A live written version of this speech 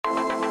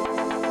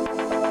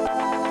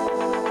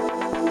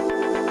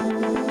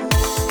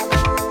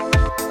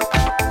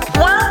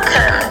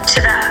to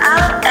the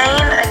Al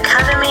Ain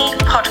Academy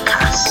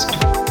podcast.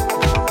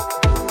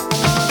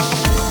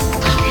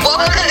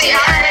 Welcome to the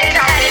Al Ain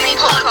Academy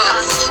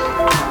podcast.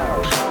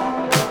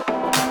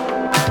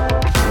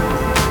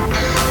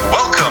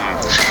 Welcome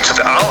to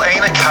the Al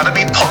Ain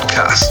Academy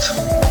podcast.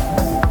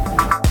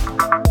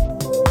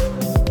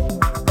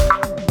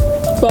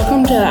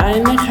 Welcome to the Al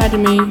Ain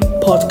Academy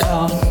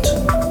podcast.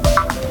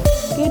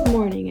 Good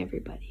morning,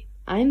 everybody.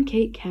 I'm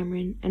Kate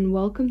Cameron, and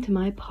welcome to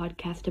my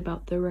podcast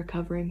about the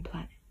recovering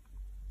planet.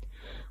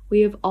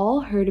 We have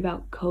all heard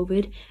about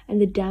COVID and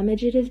the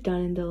damage it has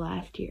done in the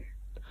last year,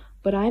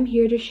 but I'm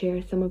here to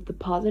share some of the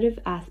positive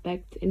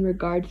aspects in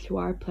regards to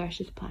our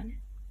precious planet.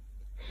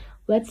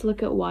 Let's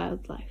look at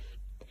wildlife.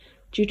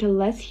 Due to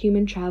less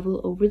human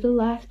travel over the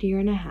last year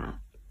and a half,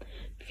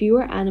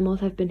 fewer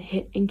animals have been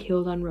hit and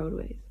killed on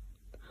roadways.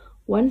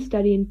 One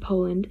study in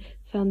Poland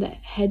found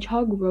that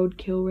hedgehog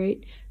roadkill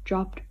rate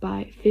dropped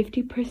by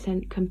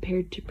 50%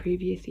 compared to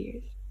previous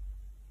years.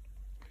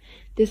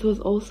 This was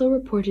also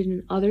reported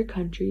in other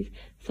countries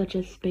such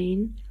as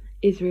Spain,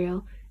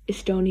 Israel,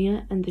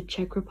 Estonia, and the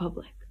Czech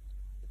Republic.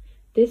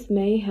 This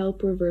may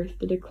help reverse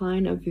the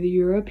decline of the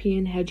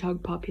European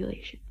hedgehog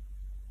population.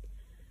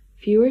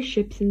 Fewer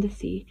ships in the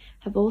sea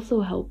have also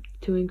helped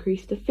to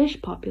increase the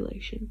fish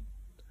population.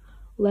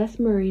 Less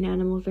marine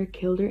animals are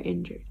killed or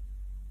injured.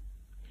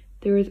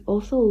 There is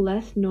also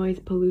less noise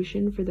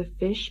pollution for the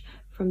fish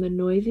from the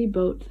noisy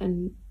boats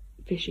and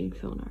fishing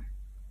sonar.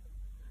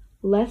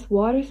 Less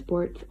water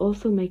sports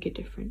also make a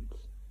difference.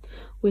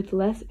 With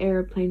less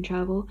airplane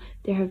travel,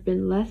 there have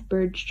been less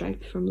bird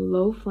strikes from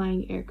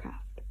low-flying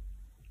aircraft.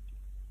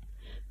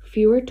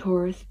 Fewer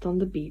tourists on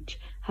the beach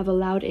have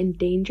allowed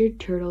endangered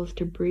turtles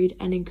to breed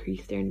and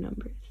increase their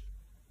numbers.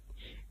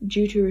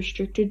 Due to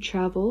restricted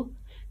travel,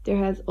 there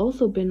has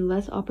also been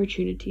less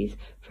opportunities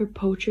for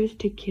poachers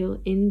to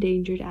kill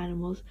endangered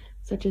animals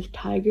such as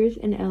tigers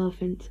and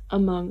elephants,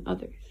 among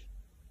others.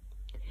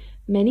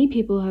 Many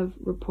people have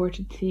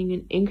reported seeing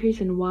an increase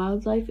in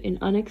wildlife in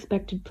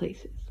unexpected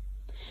places.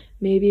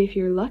 Maybe if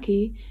you're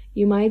lucky,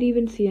 you might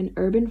even see an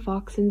urban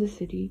fox in the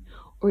city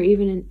or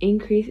even an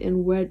increase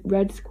in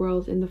red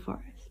squirrels in the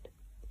forest.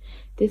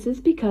 This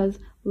is because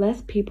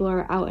less people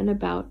are out and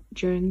about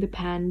during the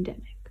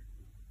pandemic.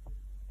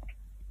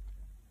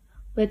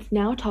 Let's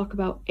now talk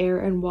about air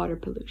and water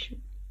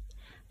pollution.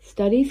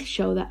 Studies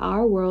show that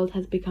our world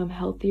has become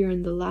healthier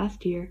in the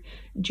last year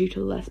due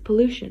to less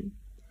pollution.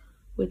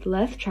 With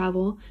less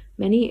travel,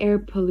 many air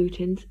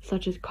pollutants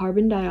such as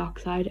carbon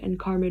dioxide and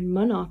carbon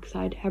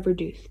monoxide have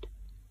reduced.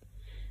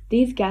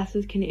 These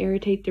gases can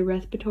irritate the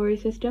respiratory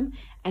system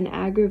and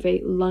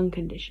aggravate lung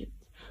conditions,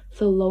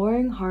 so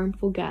lowering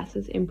harmful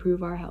gases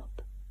improve our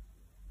health.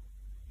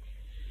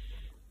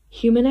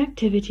 Human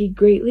activity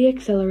greatly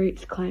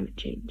accelerates climate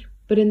change.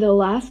 But in the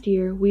last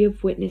year, we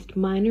have witnessed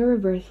minor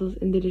reversals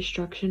in the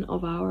destruction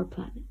of our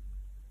planet.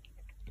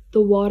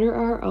 The water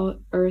our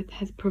Earth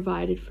has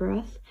provided for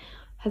us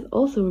has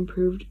also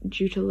improved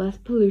due to less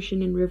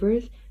pollution in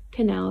rivers,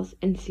 canals,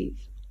 and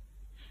seas.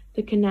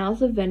 The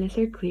canals of Venice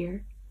are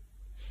clear,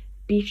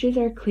 beaches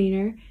are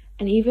cleaner,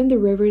 and even the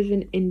rivers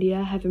in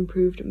India have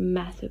improved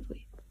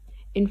massively.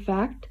 In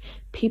fact,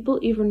 people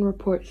even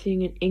report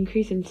seeing an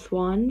increase in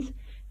swans,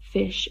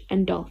 fish,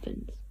 and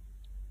dolphins.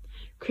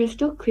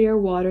 Crystal clear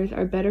waters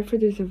are better for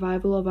the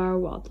survival of our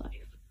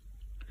wildlife.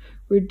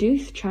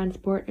 Reduced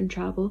transport and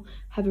travel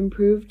have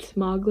improved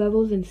smog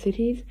levels in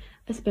cities,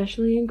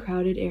 especially in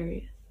crowded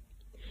areas.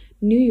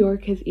 New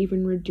York has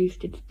even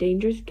reduced its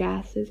dangerous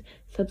gases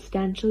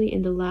substantially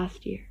in the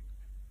last year.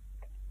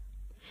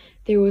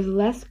 There was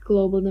less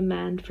global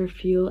demand for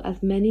fuel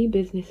as many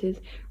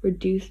businesses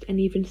reduced and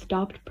even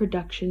stopped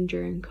production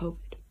during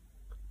COVID.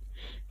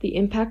 The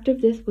impact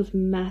of this was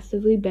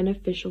massively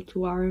beneficial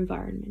to our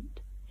environment,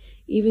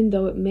 even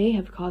though it may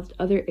have caused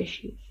other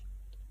issues.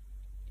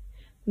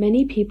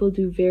 Many people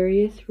due to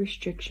various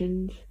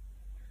restrictions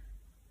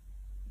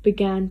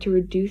began to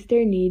reduce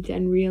their needs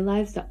and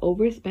realized that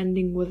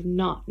overspending was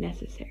not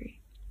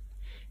necessary.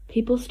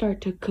 People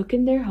start to cook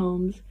in their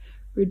homes,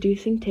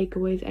 reducing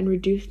takeaways and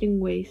reducing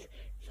waste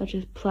such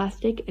as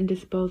plastic and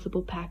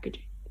disposable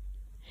packaging.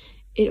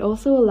 It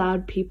also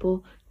allowed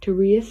people to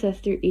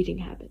reassess their eating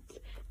habits,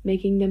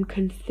 making them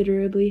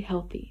considerably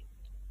healthy.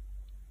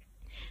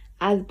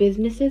 As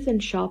businesses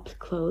and shops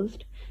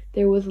closed,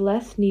 there was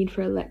less need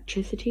for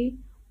electricity,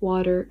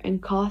 water,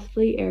 and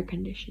costly air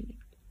conditioning.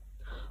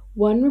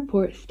 One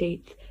report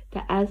states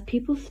that as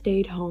people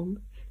stayed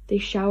home, they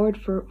showered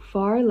for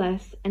far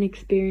less and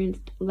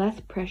experienced less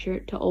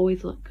pressure to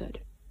always look good.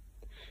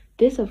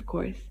 This, of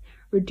course,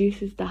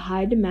 reduces the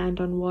high demand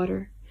on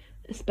water,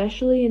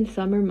 especially in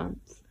summer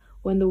months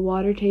when the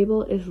water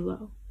table is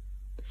low.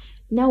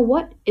 Now,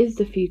 what is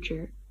the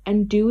future?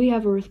 And do we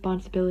have a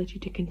responsibility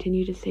to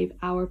continue to save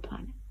our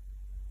planet?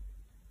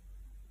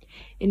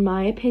 In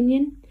my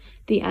opinion,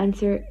 the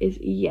answer is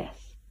yes.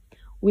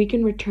 We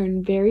can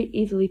return very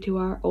easily to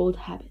our old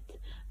habits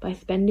by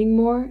spending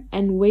more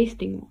and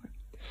wasting more,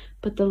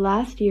 but the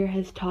last year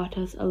has taught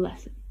us a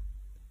lesson.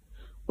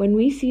 When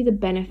we see the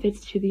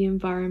benefits to the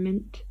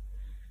environment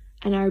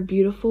and our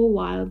beautiful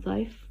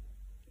wildlife.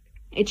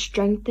 It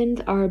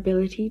strengthens our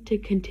ability to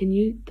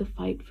continue the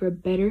fight for a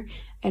better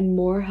and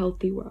more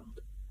healthy world.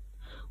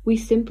 We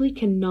simply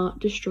cannot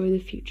destroy the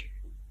future.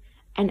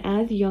 And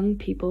as young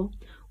people,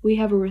 we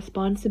have a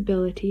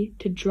responsibility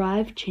to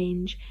drive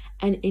change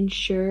and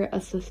ensure a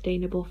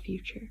sustainable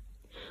future.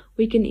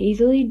 We can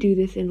easily do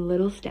this in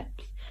little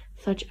steps,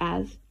 such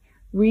as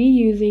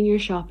reusing your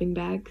shopping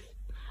bags,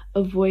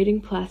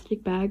 avoiding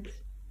plastic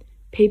bags,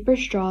 paper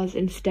straws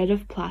instead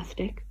of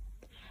plastic,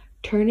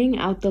 turning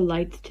out the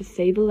lights to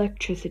save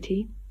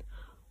electricity,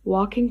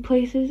 walking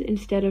places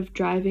instead of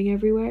driving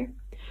everywhere,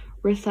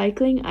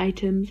 recycling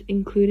items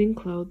including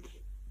clothes,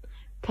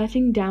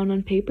 cutting down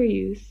on paper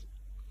use,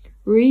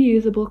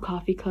 reusable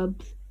coffee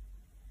cups,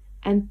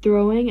 and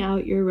throwing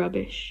out your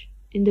rubbish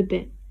in the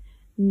bin,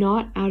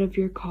 not out of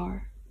your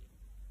car.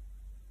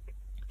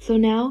 So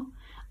now,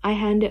 I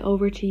hand it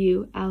over to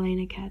you, Al Ain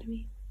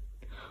Academy.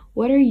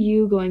 What are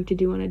you going to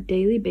do on a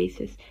daily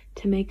basis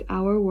to make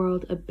our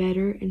world a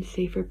better and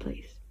safer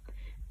place?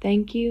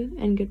 Thank you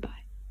and goodbye.